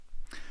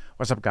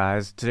What's up,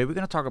 guys? Today we're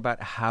going to talk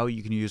about how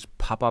you can use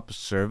pop-up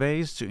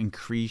surveys to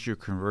increase your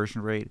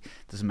conversion rate.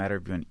 Doesn't matter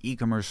if you're an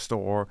e-commerce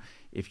store,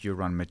 if you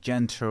run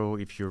Magento,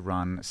 if you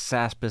run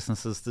SaaS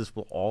businesses, this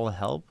will all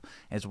help.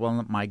 It's one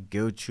of my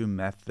go-to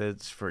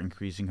methods for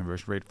increasing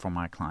conversion rate for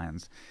my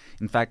clients.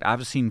 In fact,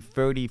 I've seen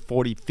 30,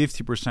 40,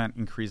 50%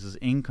 increases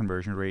in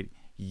conversion rate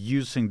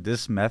using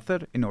this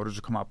method in order to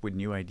come up with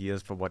new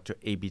ideas for what to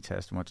A/B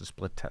test and what to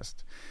split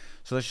test.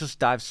 So let's just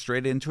dive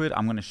straight into it.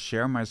 I'm going to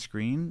share my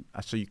screen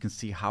so you can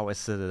see how I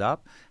set it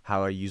up,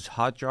 how I use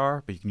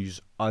Hotjar, but you can use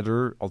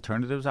other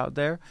alternatives out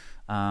there.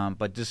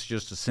 But this is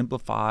just to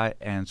simplify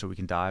and so we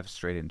can dive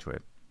straight into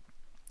it.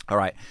 All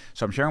right,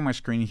 so I'm sharing my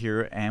screen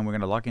here and we're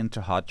going to log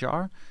into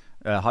Hotjar.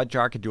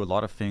 Hotjar can do a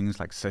lot of things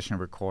like session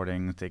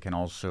recordings. They can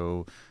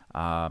also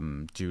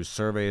do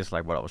surveys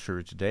like what I'll show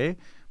you today.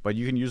 But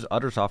you can use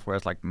other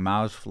softwares like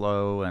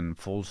Mouseflow and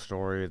Full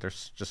Story.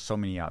 There's just so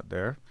many out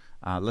there.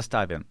 Let's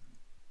dive in.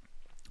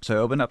 So I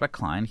open up a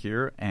client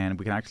here and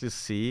we can actually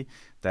see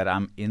that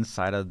I'm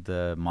inside of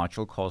the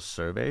module called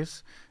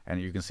surveys. And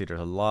you can see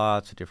there's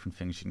lots of different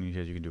things you can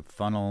do. You can do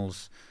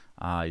funnels,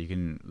 you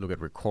can look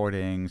at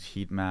recordings,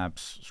 heat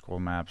maps, scroll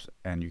maps,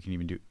 and you can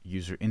even do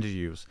user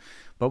interviews.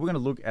 But we're going to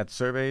look at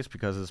surveys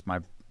because it's my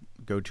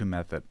go-to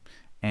method.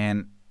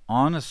 And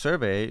on a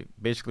survey,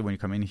 basically when you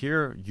come in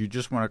here, you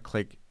just want to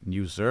click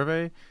new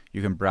survey.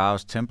 You can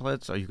browse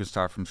templates or you can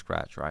start from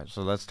scratch, right?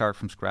 So let's start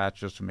from scratch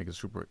just to make it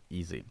super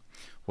easy.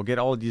 We'll get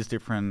all these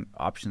different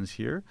options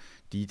here.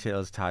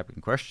 Details, type,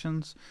 and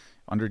questions.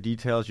 Under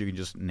details, you can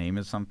just name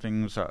it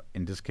something. So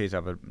in this case, I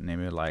would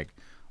name it like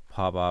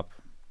pop-up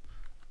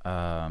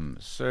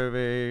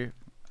survey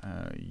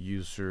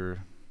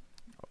user.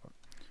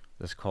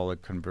 Let's call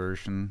it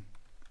conversion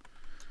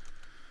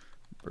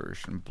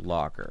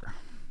blocker.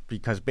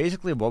 Because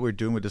basically what we're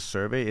doing with this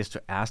survey is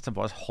to ask them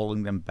what's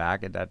holding them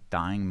back at that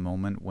dying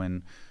moment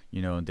when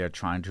they're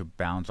trying to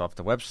bounce off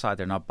the website.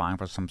 They're not buying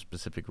for some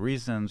specific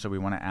reason. So we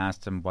want to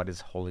ask them what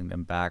is holding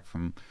them back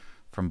from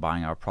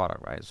buying our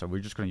product, right? So we're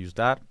just going to use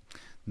that.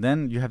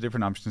 Then you have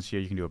different options here.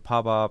 You can do a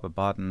pop-up, a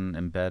button,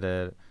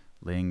 embedded,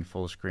 link,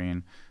 full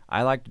screen.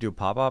 I like to do a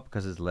pop-up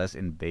because it's less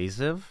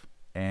invasive.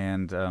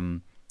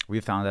 And we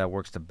found that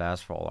works the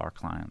best for all our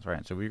clients,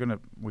 right? So we're gonna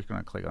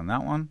click on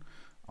that one.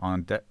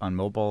 On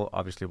mobile,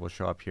 obviously, will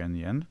show up here in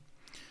the end.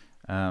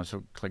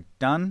 So click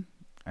done,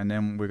 and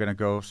then we're gonna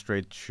go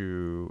straight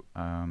to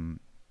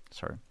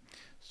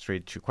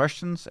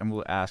questions, and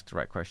we'll ask the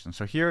right questions.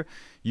 So here,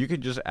 you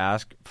could just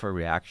ask for a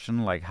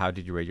reaction, like how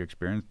did you rate your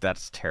experience?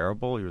 That's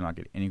terrible. You will not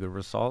get any good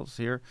results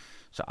here.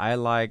 So I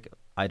like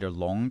either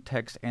long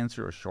text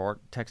answer or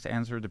short text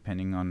answer,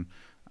 depending on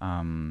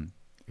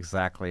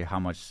exactly how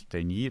much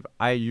they need.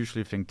 I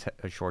usually think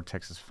a short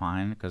text is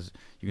fine because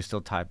you can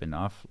still type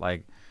enough.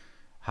 Like,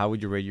 how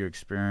would you rate your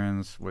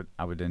experience?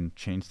 I would then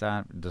change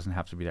that. It doesn't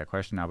have to be that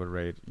question. I would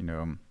rate,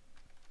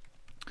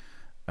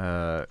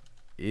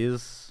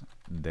 is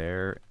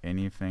there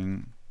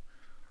anything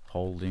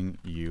holding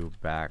you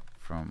back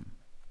from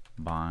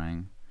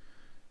buying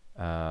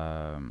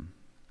our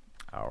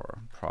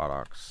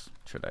products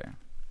today,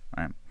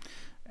 right?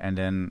 And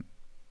then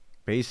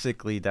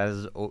basically that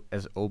is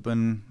as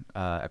open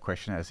a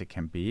question as it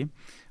can be.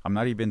 I'm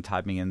not even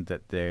typing in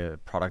the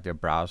product they're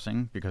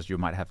browsing because you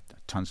might have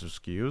tons of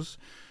SKUs.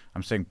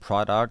 I'm saying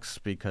products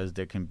because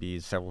there can be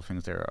several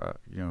things they're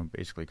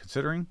basically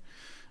considering.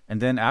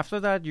 And then after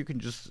that, you can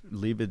just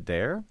leave it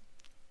there,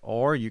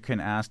 or you can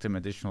ask them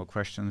additional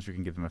questions. You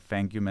can give them a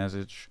thank you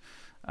message.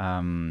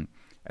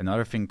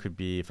 Another thing could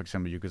be, for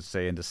example, you could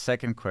say in the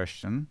second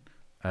question,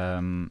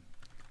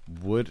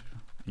 would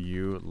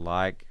you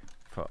like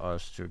for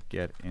us to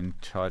get in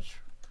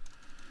touch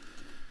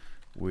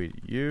with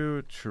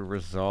you to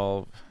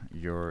resolve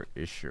your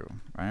issue,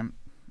 right?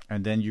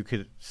 And then you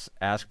could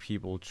ask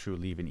people to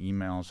leave an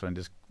email. So in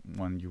this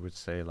one, you would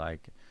say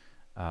like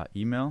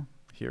email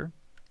here.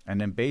 And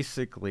then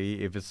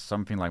basically, if it's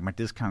something like my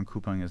discount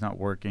coupon is not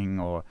working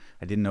or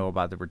I didn't know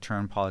about the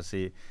return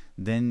policy,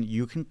 then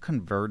you can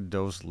convert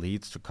those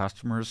leads to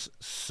customers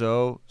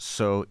so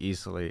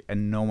easily.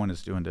 And no one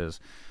is doing this.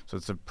 So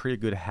it's a pretty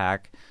good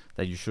hack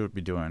that you should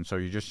be doing. So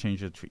you just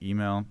change it to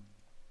email.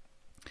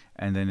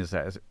 And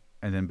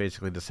then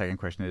basically the second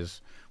question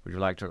is, would you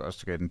like us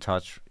to get in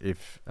touch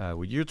with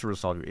you to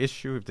resolve your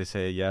issue? If they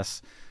say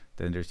yes,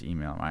 then there's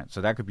email, right?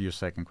 So that could be your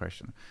second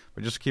question.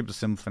 But just keep it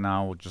simple for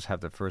now. We'll just have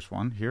the first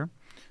one here.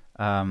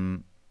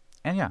 And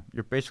yeah,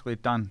 you're basically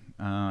done.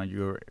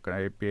 You're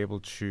going to be able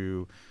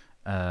to,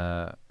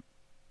 the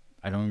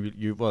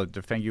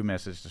thank you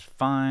message is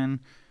fine.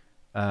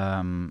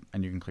 And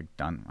you can click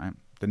done, right?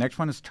 The next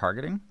one is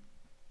targeting.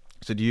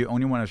 So do you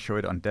only want to show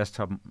it on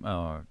desktop,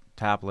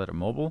 tablet, or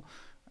mobile?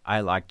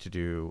 I like to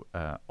do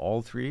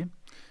all three.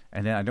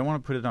 And then I don't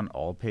want to put it on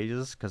all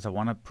pages because I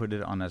want to put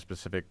it on a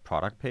specific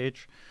product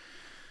page.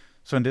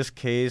 So in this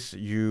case,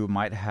 you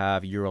might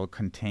have URL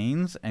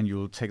contains, and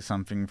you'll take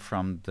something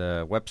from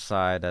the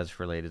website that's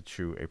related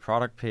to a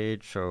product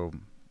page. So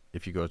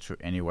if you go to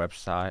any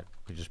website, it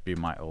could just be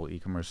my old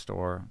e-commerce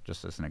store,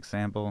 just as an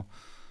example.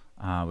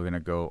 We're going to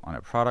go on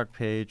a product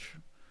page.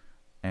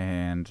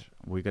 and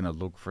we're going to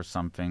look for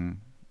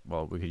something.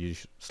 Well, we could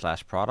use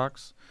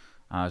 /products.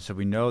 So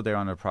we know they're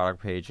on the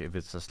product page if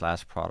it's a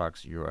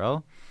 /products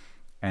URL.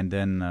 And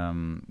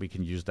then we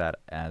can use that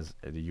as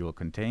the URL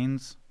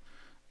contains.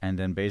 And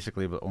then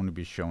basically it will only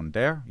be shown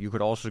there. You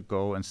could also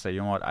go and say,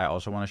 you know what, I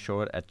also want to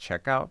show it at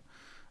checkout.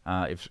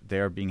 If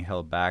they're being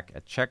held back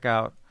at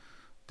checkout,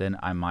 then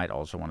I might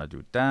also want to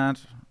do that.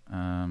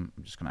 I'm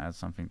just going to add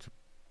something to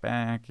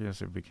back here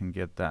so we can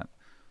get that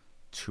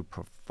to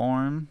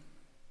perform.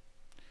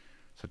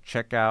 So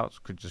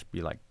checkouts could just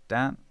be like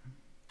that.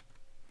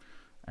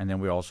 And then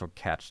we also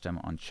catch them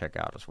on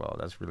checkout as well.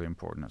 That's really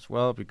important as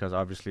well, because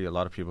obviously a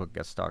lot of people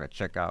get stuck at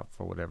checkout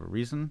for whatever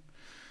reason.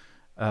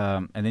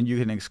 And then you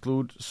can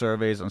exclude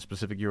surveys on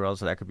specific URLs.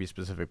 So that could be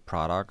specific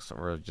products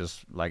or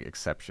just like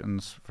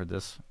exceptions for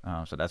this.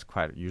 So that's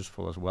quite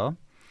useful as well.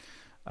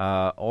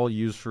 All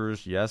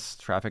users, yes,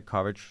 traffic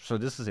coverage. So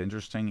this is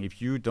interesting.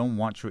 If you don't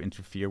want to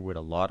interfere with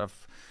a lot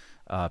of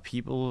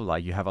people,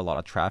 like you have a lot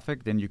of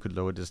traffic, then you could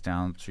lower this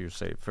down to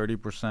say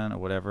 30% or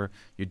whatever.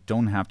 You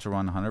don't have to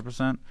run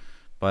 100%.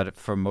 But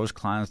for most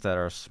clients that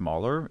are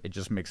smaller, it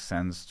just makes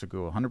sense to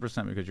go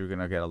 100% because you're going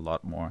to get a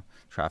lot more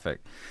traffic.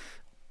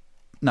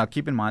 Now,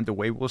 keep in mind, the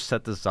way we'll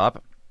set this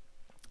up,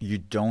 you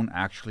don't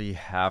actually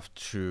have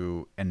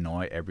to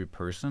annoy every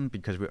person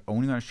because we're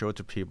only going to show it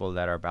to people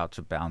that are about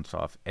to bounce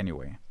off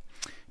anyway.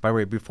 By the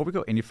way, before we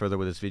go any further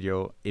with this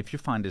video, if you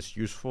find this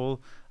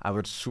useful, I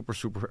would super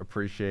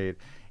appreciate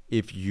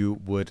if you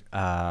would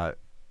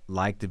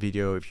like the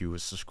video, if you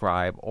would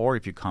subscribe, or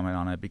if you comment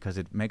on it, because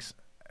it makes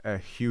a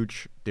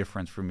huge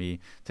difference for me.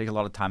 It takes a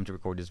lot of time to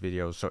record this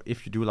video. So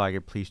if you do like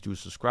it, please do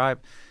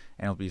subscribe,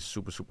 and it'll be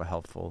super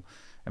helpful.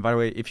 And by the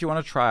way, if you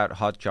want to try out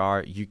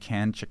Hotjar, you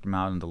can check them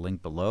out in the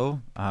link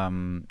below.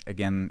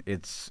 Again,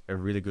 it's a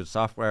really good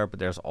software, but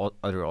there's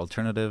other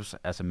alternatives.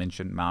 As I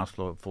mentioned,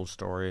 Mouseflow, Full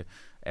Story,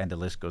 and the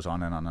list goes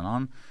on and on and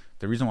on.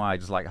 The reason why I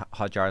just like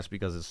Hotjar is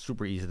because it's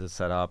super easy to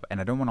set up,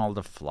 and I don't want all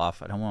the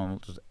fluff. I don't want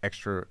all those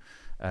extra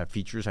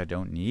features I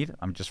don't need.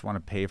 I just want to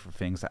pay for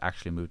things that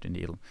actually move the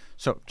needle.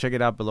 So check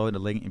it out below in the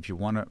link if you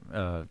want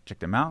to check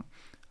them out.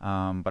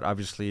 But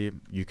obviously,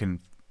 you can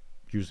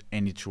use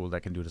any tool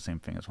that can do the same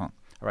thing as well.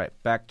 All right,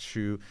 back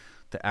to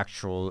the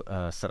actual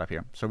setup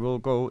here. So we'll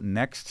go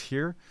next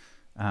here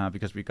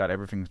because we got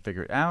everything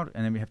figured out,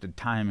 and then we have the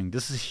timing.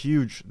 This is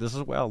huge. This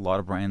is where a lot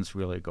of brands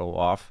really go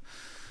off.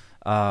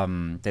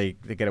 They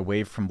get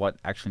away from what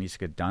actually needs to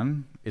get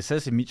done. It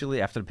says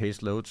immediately after the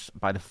page loads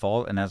by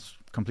default, and that's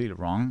completely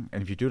wrong.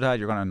 And if you do that,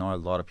 you're going to annoy a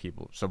lot of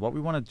people. So what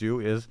we want to do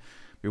is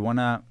we want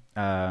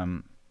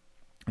to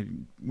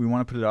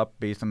put it up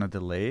based on a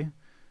delay.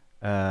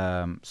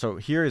 So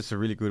here is a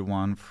really good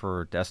one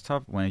for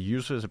desktop. When a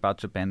user is about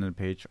to abandon the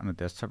page on a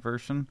desktop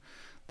version,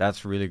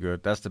 that's really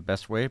good. That's the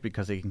best way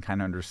because they can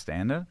kind of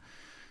understand it.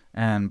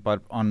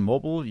 But on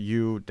mobile,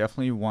 you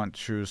definitely want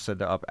to set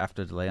it up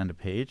after delay on the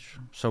page.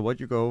 So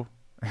what you go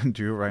and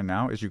do right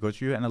now is you go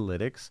to your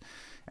analytics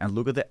and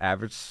look at the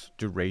average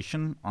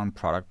duration on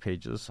product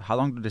pages. How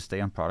long do they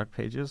stay on product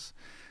pages?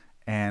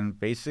 And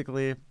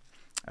basically,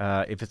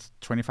 if it's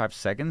 25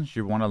 seconds,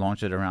 you want to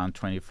launch it around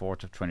 24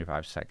 to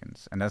 25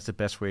 seconds. And that's the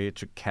best way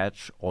to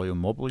catch all your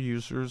mobile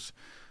users.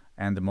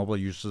 And the mobile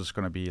users is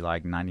going to be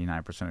like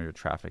 99% of your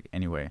traffic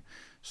anyway.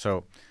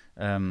 So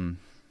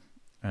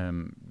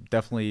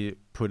definitely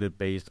put it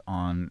based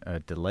on a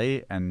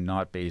delay and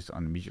not based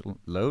on immediate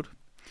load.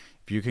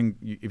 If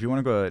you want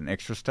to go an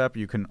extra step,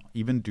 you can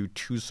even do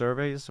 2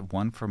 surveys,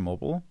 one for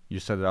mobile, you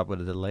set it up with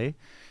a delay,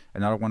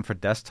 another one for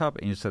desktop,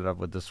 and you set it up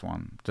with this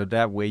one. So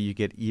that way you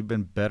get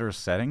even better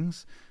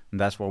settings, and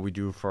that's what we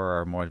do for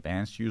our more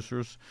advanced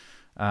users,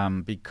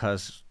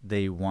 because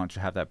they want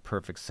to have that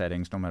perfect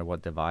settings no matter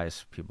what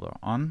device people are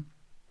on.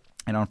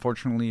 And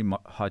unfortunately,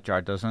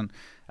 Hotjar doesn't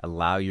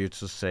allow you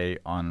to say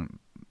on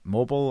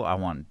mobile, I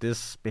want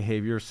this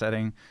behavior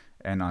setting,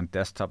 and on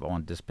desktop, I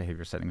want this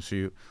behavior setting.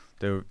 So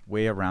the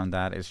way around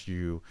that is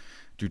you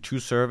do 2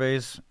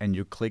 surveys, and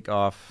you click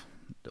off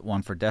the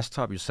one for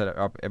desktop, you set it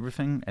up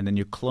everything, and then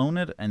you clone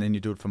it, and then you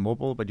do it for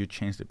mobile, but you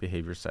change the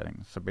behavior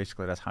settings. So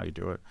basically, that's how you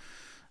do it.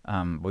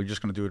 We're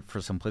just going to do it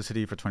for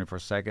simplicity for 24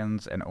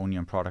 seconds and only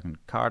on product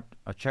and cart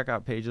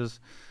checkout pages.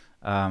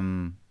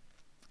 And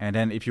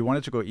then if you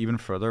wanted to go even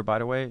further, by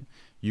the way,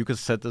 you could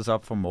set this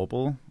up for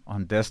mobile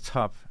on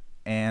desktop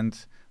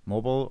and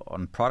mobile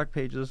on product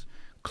pages,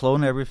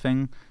 clone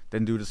everything,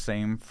 then do the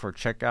same for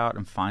checkout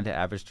and find the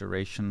average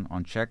duration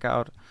on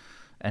checkout.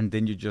 And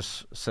then you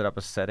just set up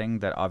a setting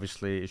that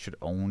obviously it should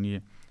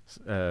only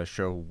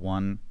show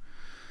one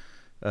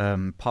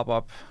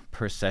pop-up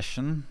per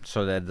session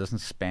so that it doesn't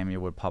spam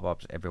you with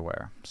pop-ups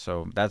everywhere.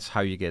 So that's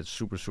how you get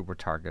super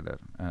targeted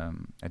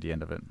at the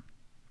end of it.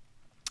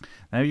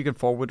 Now you can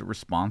forward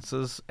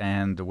responses,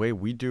 and the way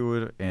we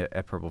do it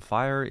at Purple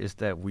Fire is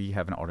that we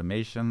have an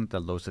automation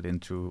that loads it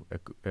into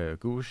a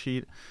Google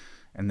Sheet,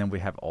 and then we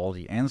have all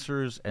the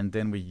answers, and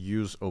then we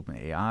use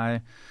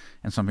OpenAI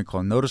and something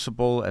called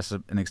Noticeable as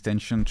an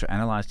extension to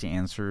analyze the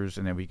answers,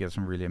 and then we get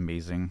some really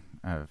amazing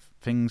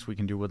things we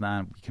can do with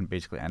that. We can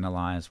basically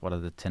analyze what are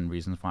the 10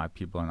 reasons why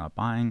people are not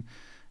buying,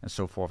 and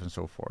so forth and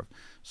so forth.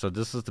 So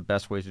this is the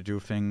best way to do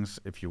things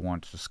if you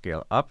want to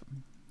scale up.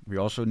 We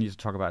also need to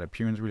talk about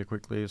appearance really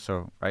quickly.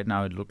 So right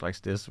now it looked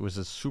like this, which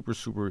is super,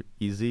 super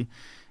easy,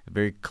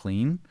 very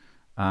clean,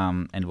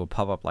 and it will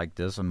pop up like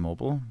this on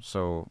mobile.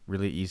 So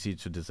really easy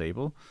to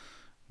disable.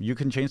 You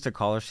can change the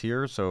colors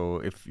here. So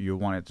if you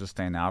want it to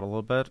stand out a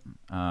little bit,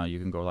 you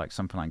can go like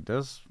something like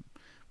this.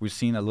 We've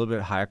seen a little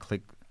bit higher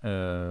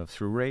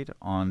click-through rate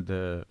on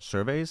the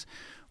surveys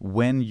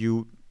when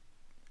you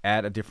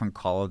add a different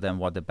color than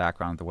what the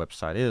background of the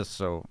website is.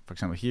 So for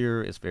example,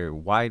 here it's very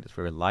white, it's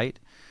very light.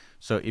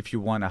 So if you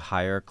want a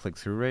higher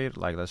click-through rate,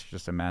 like let's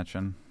just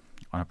imagine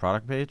on a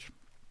product page,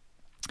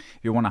 if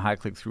you want a high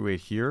click-through rate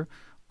here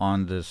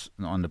on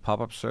the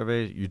pop-up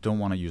survey, you don't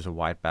want to use a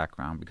white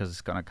background because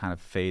it's going to kind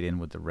of fade in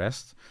with the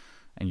rest,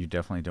 and you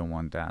definitely don't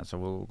want that. So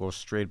we'll go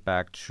straight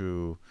back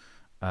to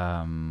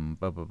we'll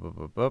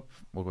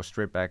go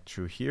straight back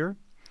to here,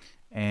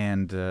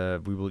 and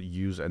we will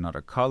use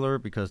another color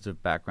because the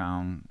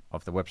background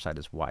of the website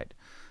is white.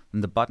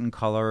 And the button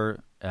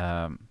color,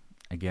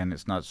 again,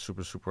 it's not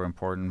super, super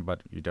important,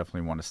 but you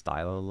definitely want to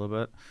style it a little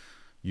bit.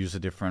 Use a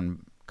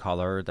different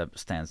color that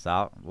stands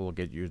out. Will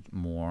get you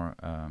more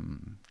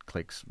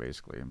clicks,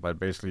 basically. But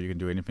basically, you can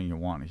do anything you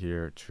want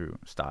here to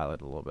style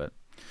it a little bit.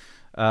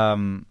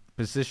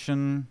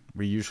 Position,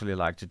 we usually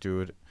like to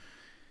do it,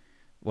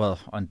 well,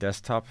 on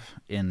desktop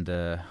in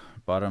the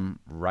bottom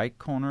right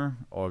corner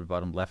or the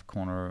bottom left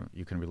corner.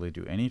 You can really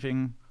do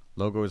anything.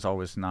 Logo is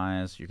always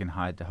nice. You can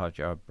hide the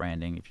Hotjar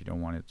branding if you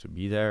don't want it to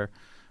be there.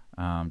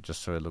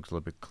 Just so it looks a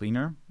little bit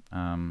cleaner.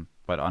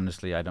 But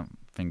honestly, I don't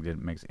think that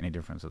it makes any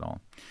difference at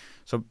all.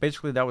 So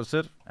basically, that was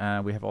it.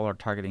 We have all our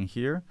targeting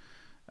here.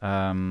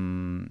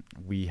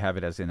 We have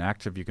it as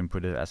inactive. You can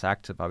put it as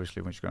active,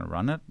 obviously, when you're going to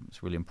run it.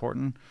 It's really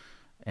important.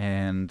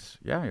 And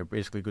yeah, you're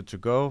basically good to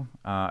go.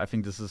 I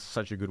think this is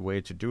such a good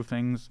way to do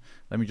things.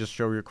 Let me just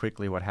show you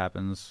quickly what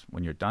happens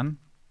when you're done.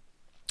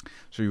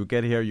 So you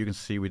get here, you can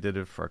see we did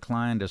it for a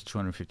client. There's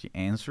 250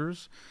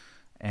 answers.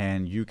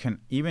 And you can,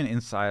 even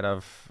inside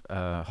of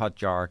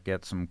Hotjar,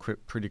 get some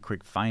pretty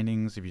quick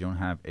findings if you don't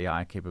have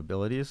AI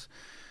capabilities.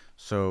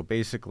 So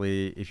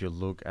basically, if you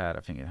look at, I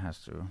think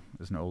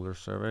it's an older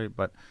survey,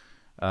 but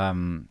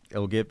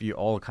it'll give you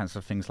all kinds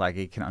of things like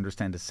it can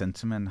understand the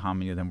sentiment, how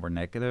many of them were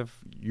negative.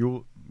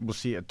 You will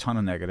see a ton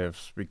of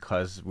negatives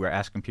because we're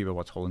asking people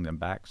what's holding them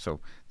back. So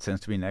it tends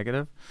to be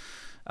negative.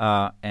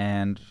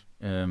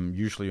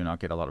 Usually you not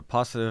get a lot of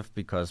positive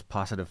because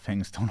positive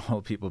things don't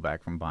hold people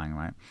back from buying,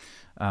 right?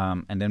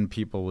 And then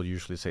people will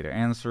usually say their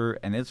answer,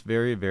 and it's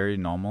very, very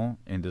normal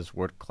in this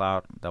word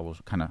cloud that will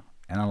kind of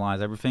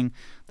analyze everything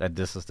that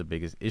this is the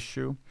biggest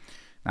issue.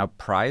 Now,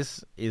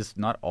 price is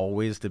not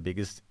always the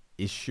biggest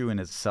issue in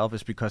itself.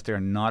 It's because they're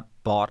not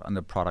bought on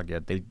the product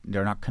yet.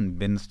 They're not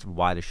convinced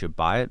why they should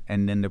buy it,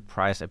 and then the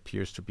price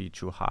appears to be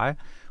too high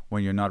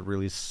when you're not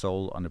really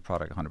sold on the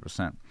product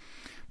 100%.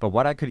 But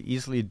what I could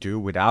easily do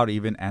without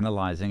even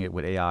analyzing it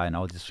with AI and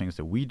all these things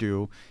that we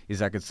do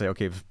is I could say,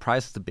 okay, if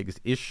price is the biggest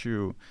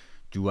issue,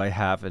 do I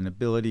have an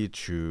ability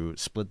to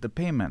split the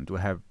payment? Do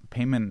I have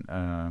payment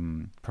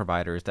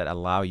providers that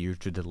allow you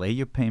to delay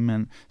your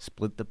payment,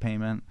 split the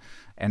payment?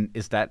 And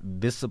is that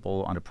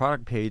visible on the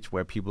product page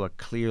where people are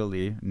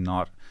clearly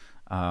not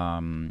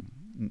buying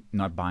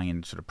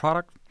into the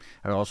product?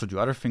 I could also do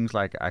other things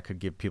like I could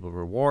give people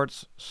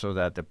rewards so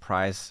that the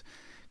price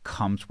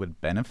comes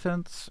with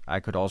benefits. I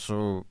could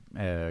also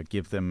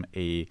give them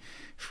a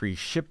free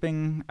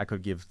shipping. I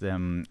could give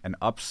them an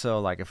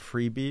upsell like a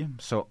freebie.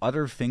 So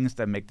other things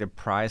that make the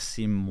price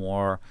seem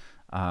more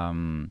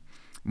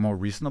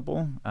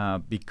reasonable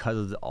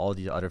because of all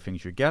the other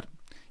things you get.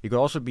 It could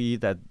also be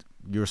that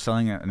you're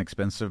selling an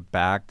expensive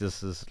bag.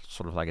 This is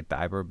sort of like a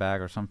diaper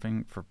bag or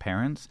something for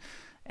parents,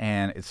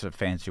 and it's a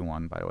fancy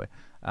one, by the way.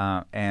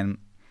 And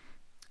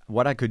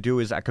what I could do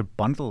is I could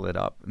bundle it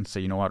up and say,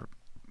 you know what?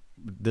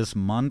 This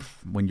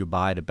month, when you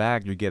buy the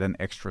bag, you get an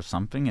extra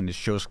something, and it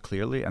shows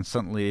clearly, and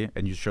suddenly,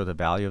 and you show the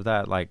value of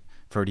that, like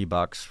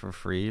 $30 for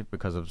free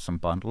because of some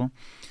bundle.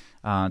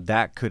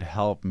 That could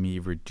help me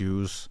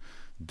reduce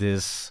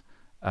this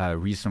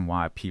reason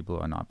why people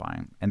are not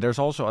buying. And there's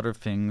also other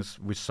things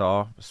we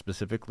saw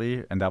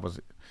specifically, and that was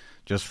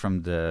just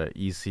from the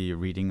easy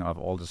reading of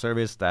all the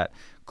surveys, that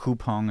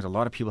coupons, a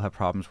lot of people have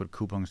problems with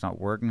coupons not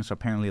working. So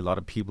apparently a lot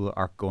of people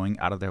are going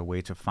out of their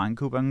way to find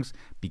coupons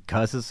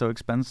because it's so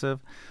expensive.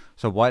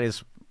 So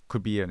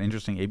could be an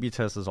interesting A/B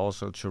test is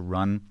also to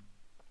run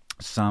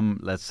some,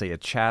 let's say, a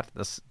chat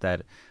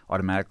that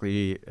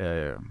automatically,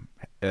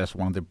 as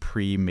one of the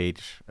pre-made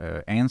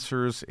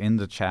answers in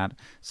the chat,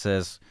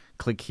 says,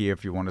 click here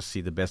if you want to see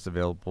the best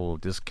available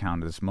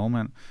discount at this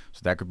moment.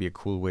 So that could be a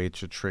cool way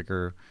to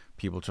trigger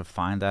people to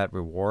find that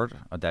reward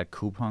or that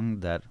coupon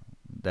that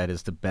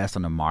is the best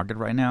on the market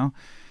right now.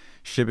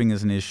 Shipping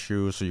is an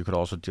issue, so you could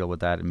also deal with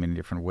that in many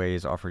different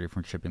ways, offer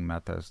different shipping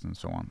methods, and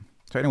so on.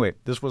 So anyway,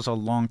 this was a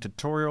long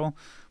tutorial,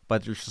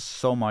 but there's just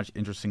so much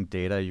interesting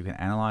data you can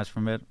analyze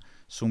from it.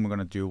 Soon we're going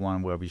to do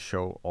one where we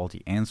show all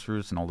the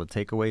answers and all the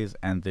takeaways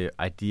and the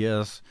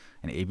ideas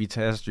and A/B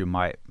tests you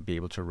might be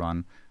able to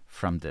run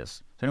from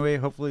this. So anyway,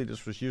 hopefully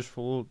this was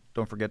useful.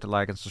 Don't forget to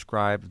like and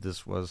subscribe if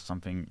this was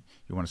something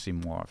you want to see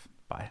more of.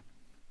 Bye.